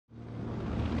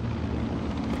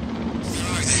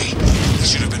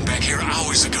should have been back here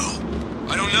hours ago.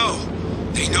 I don't know.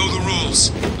 They know the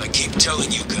rules. I keep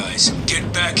telling you guys, get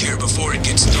back here before it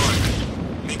gets dark.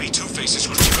 Maybe Two-Face is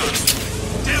creeping on me.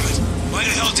 Damn it! Why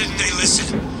the hell didn't they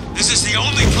listen? This is the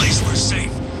only place we're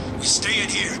safe. We stay in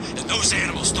here, and those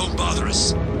animals don't bother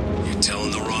us. You're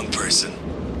telling the wrong person.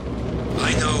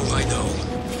 I know.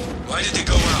 Why did they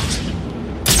go out?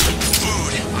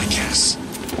 Food, I guess.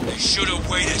 They should have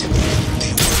waited.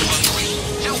 They were hungry.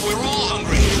 Hell, we're all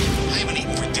hungry. I haven't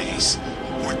eaten for days.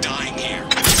 We're dying here.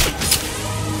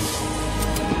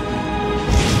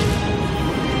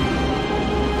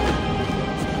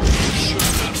 Sure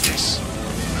about this?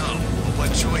 No, but what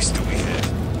choice do we have?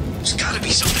 There's gotta be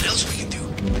something else we can do.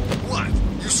 What?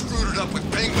 You screwed it up with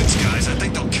penguins, guys. I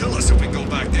think they'll kill us if we go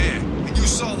back there. And you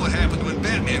saw what happened when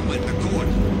Batman went to court.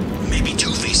 Maybe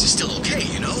Two-Face is still okay,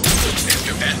 you know?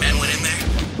 After Batman went in there.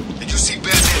 Did you see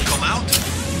Batman come out?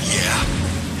 Yeah.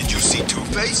 Did you see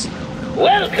Two-Face?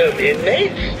 Welcome,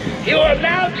 inmates. You are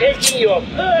now taking your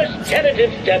first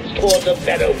tentative steps towards a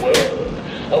better world.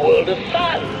 A world of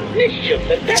fun, mischief,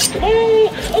 and best of all,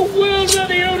 a world where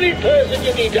the only person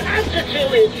you need to answer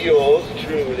to is yours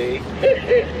truly.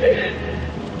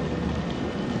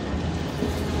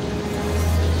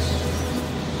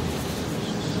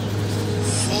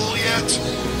 Full yet?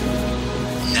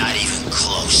 Not even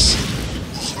close.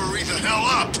 Hurry the hell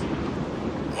up!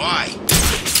 Why?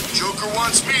 Joker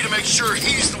wants me to make sure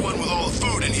he's the one with all the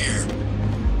food in here.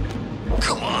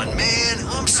 Come on, man.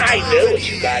 I'm starving. I know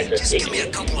what you guys are Just give me a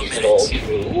thinking. couple of Is it all minutes.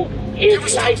 true?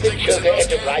 Is life in Joker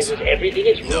Enterprises everything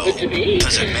it's proven to be?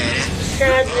 Doesn't matter.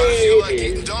 Sadly, I feel like it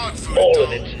eating is. dog food, All though.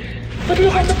 of it. But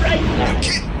look on the bright side.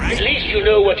 Kidding, right? At least you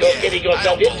know what you're Yeah, getting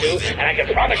yourself I don't into, believe it. and I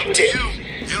can promise you To this.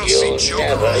 you don't You'll see Joker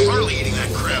never or Harley eating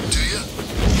that crap, do you?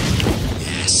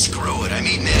 Yeah, screw it. I'm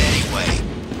eating it anyway.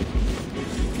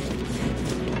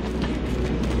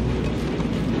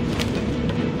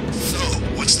 So,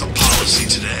 what's the policy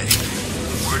today?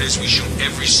 The word is we shoot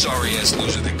every sorry-ass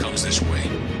loser that comes this way.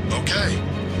 Okay.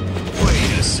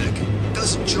 Wait a second.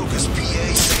 Doesn't Joker's PA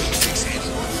say he takes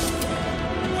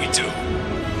anyone? We do.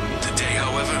 Today,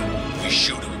 however, we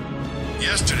shoot them.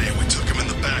 Yesterday, we took him in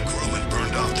the back room and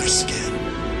burned off their skin.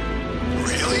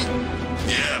 Really?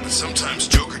 Yeah, but sometimes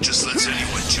Joker just lets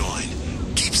anyone join.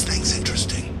 Keeps things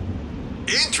interesting.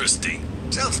 Interesting?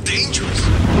 Sounds dangerous.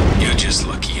 You're just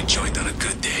lucky you joined on a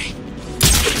good day.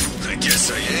 I guess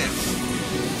I am.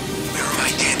 Where are my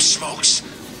damn smokes?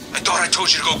 I thought I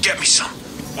told you to go get me some.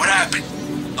 What happened?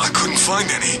 I couldn't find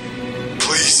any.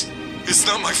 Please, it's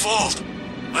not my fault.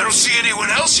 I don't see anyone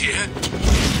else here.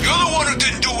 You're the one who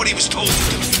didn't do what he was told to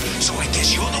do. So I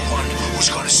guess you're the one who's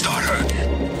gonna start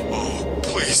hurting. Oh,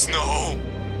 please, no.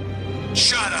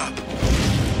 Shut up.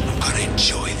 I'm gonna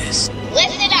enjoy this.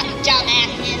 Listen up,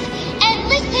 dumbasses, and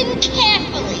listen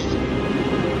carefully.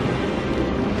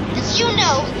 As you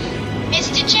know,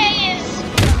 Mr. J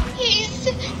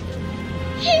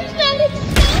he's not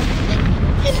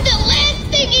himself. And the last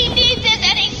thing he needs is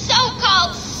any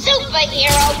so-called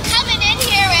superhero coming in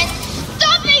here and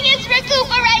stopping his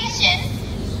recuperation.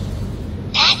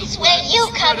 That's where you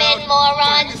come in,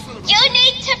 morons. You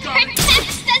need to protect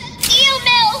the steel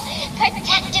mill.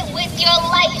 Protect it with your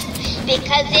life.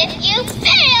 Because if you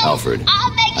fail, Alfred, I'll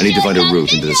make I need to sure find a the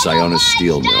route into the visible Sionis ones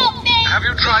steel mill. don't make- Have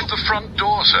you tried the front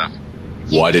door, sir?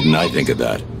 Why didn't I think of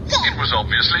that? It was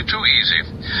obviously too easy.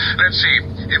 Let's see.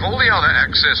 If all the other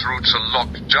access routes are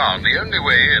locked down, the only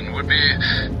way in would be...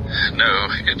 No,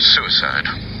 it's suicide.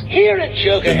 Here at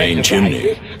Joker The main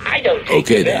Enterprises, chimney. I don't take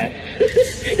Okay, to that.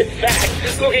 In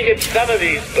fact, looking at some of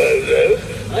these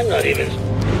bozos, I'm not even...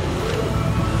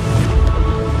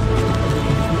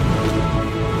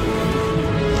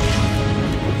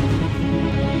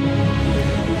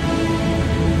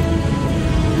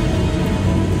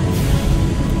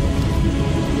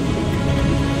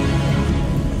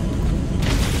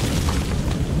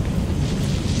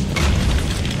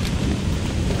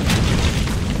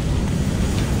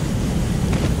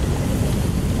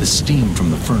 The steam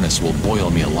from the furnace will boil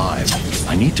me alive.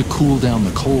 I need to cool down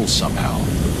the coal somehow.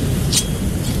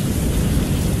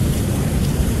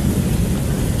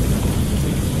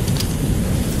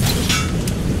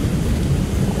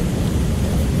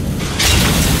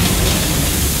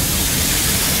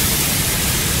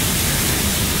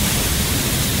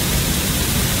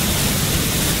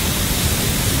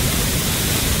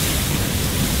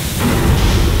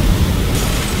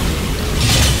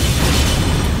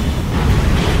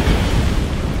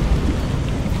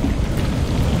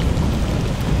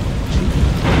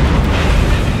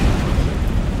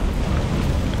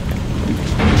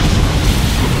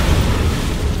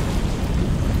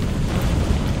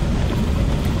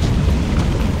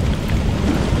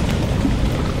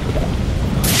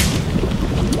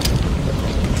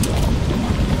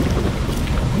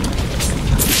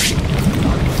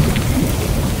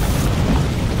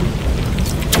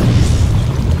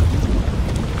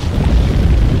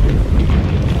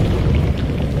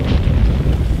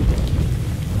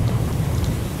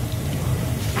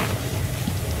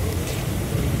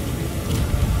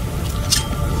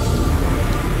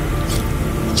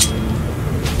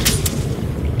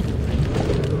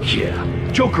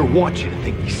 Joker wants you to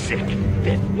think he's sick.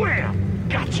 Then wham!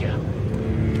 Gotcha!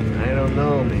 I don't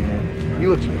know, man. He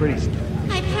looks pretty...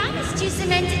 I promised you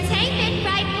some entertainment,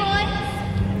 right,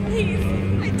 boys? Please,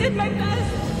 I did my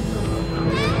best.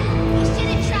 Well, you should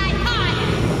have tried harder.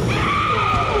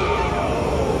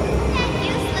 That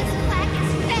useless plaque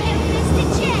has failed, Mr.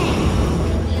 J.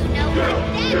 You know what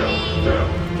that means.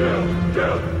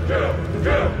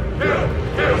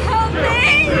 Help me!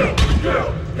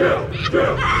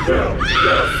 Stop!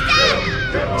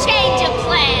 Change of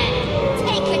plan.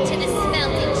 Take her to the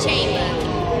smelting chamber.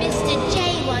 Mr. J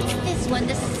wants this one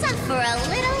to suffer a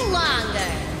little longer.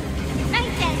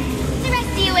 Right then. The rest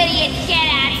of you idiots, get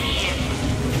out of here.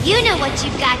 You know what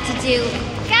you've got to do.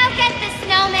 Go get the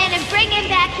snowman and bring him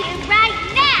back here right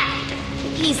now.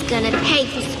 He's gonna pay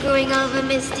for screwing over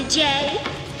Mr. J.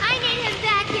 I need him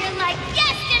back here like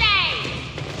yesterday.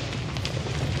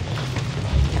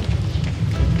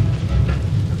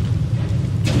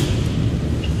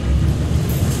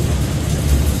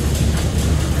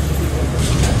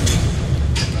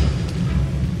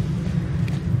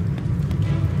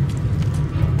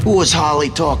 Who was Holly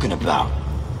talking about?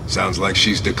 Sounds like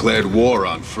she's declared war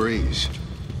on Freeze.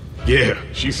 Yeah,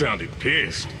 she sounded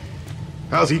pissed.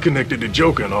 How's he connected to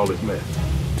Joker and all this mess?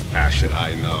 How should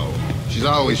I know? She's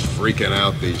always freaking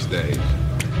out these days.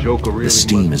 Joker really The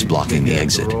steam must is be blocking the sick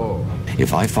exit. after all.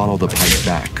 If I follow the pipe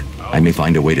back, I may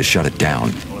find a way to shut it down.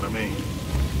 What I mean?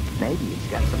 Maybe it's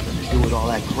got something to do with all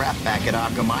that crap back at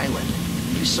Arkham Island.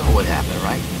 You saw what happened,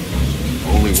 right?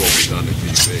 Only what was on the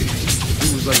TV.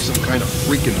 He was like some kind of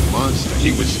freaking monster.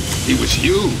 He was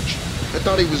huge. I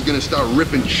thought he was gonna start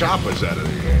ripping choppers out of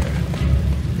the air.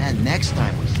 And next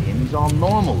time we see him, he's all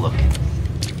normal looking.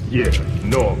 Yeah,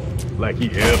 normal. Like he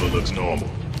ever looks normal.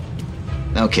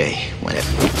 Okay,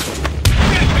 whatever.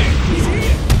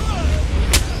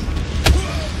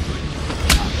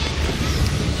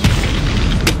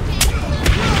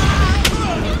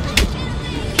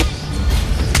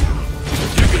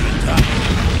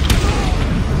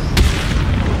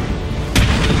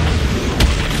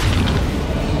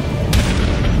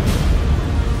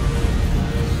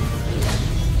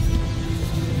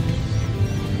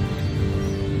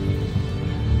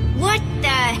 What the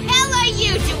hell are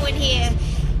you doing here?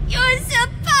 You're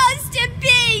supposed to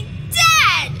be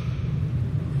dead!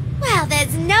 Well,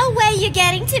 there's no way you're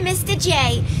getting to Mr.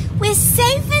 J. We're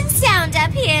safe and sound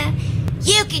up here.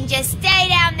 You can just stay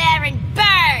down there and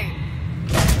burn!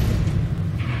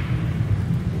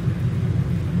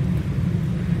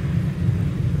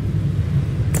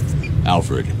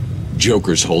 Alfred,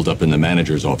 Joker's holed up in the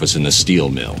manager's office in the steel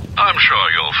mill. I'm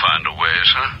sure you'll find a way,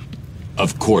 sir.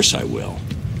 Of course I will.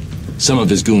 Some of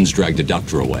his goons dragged a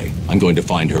doctor away. I'm going to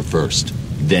find her first,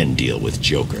 then deal with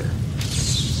Joker.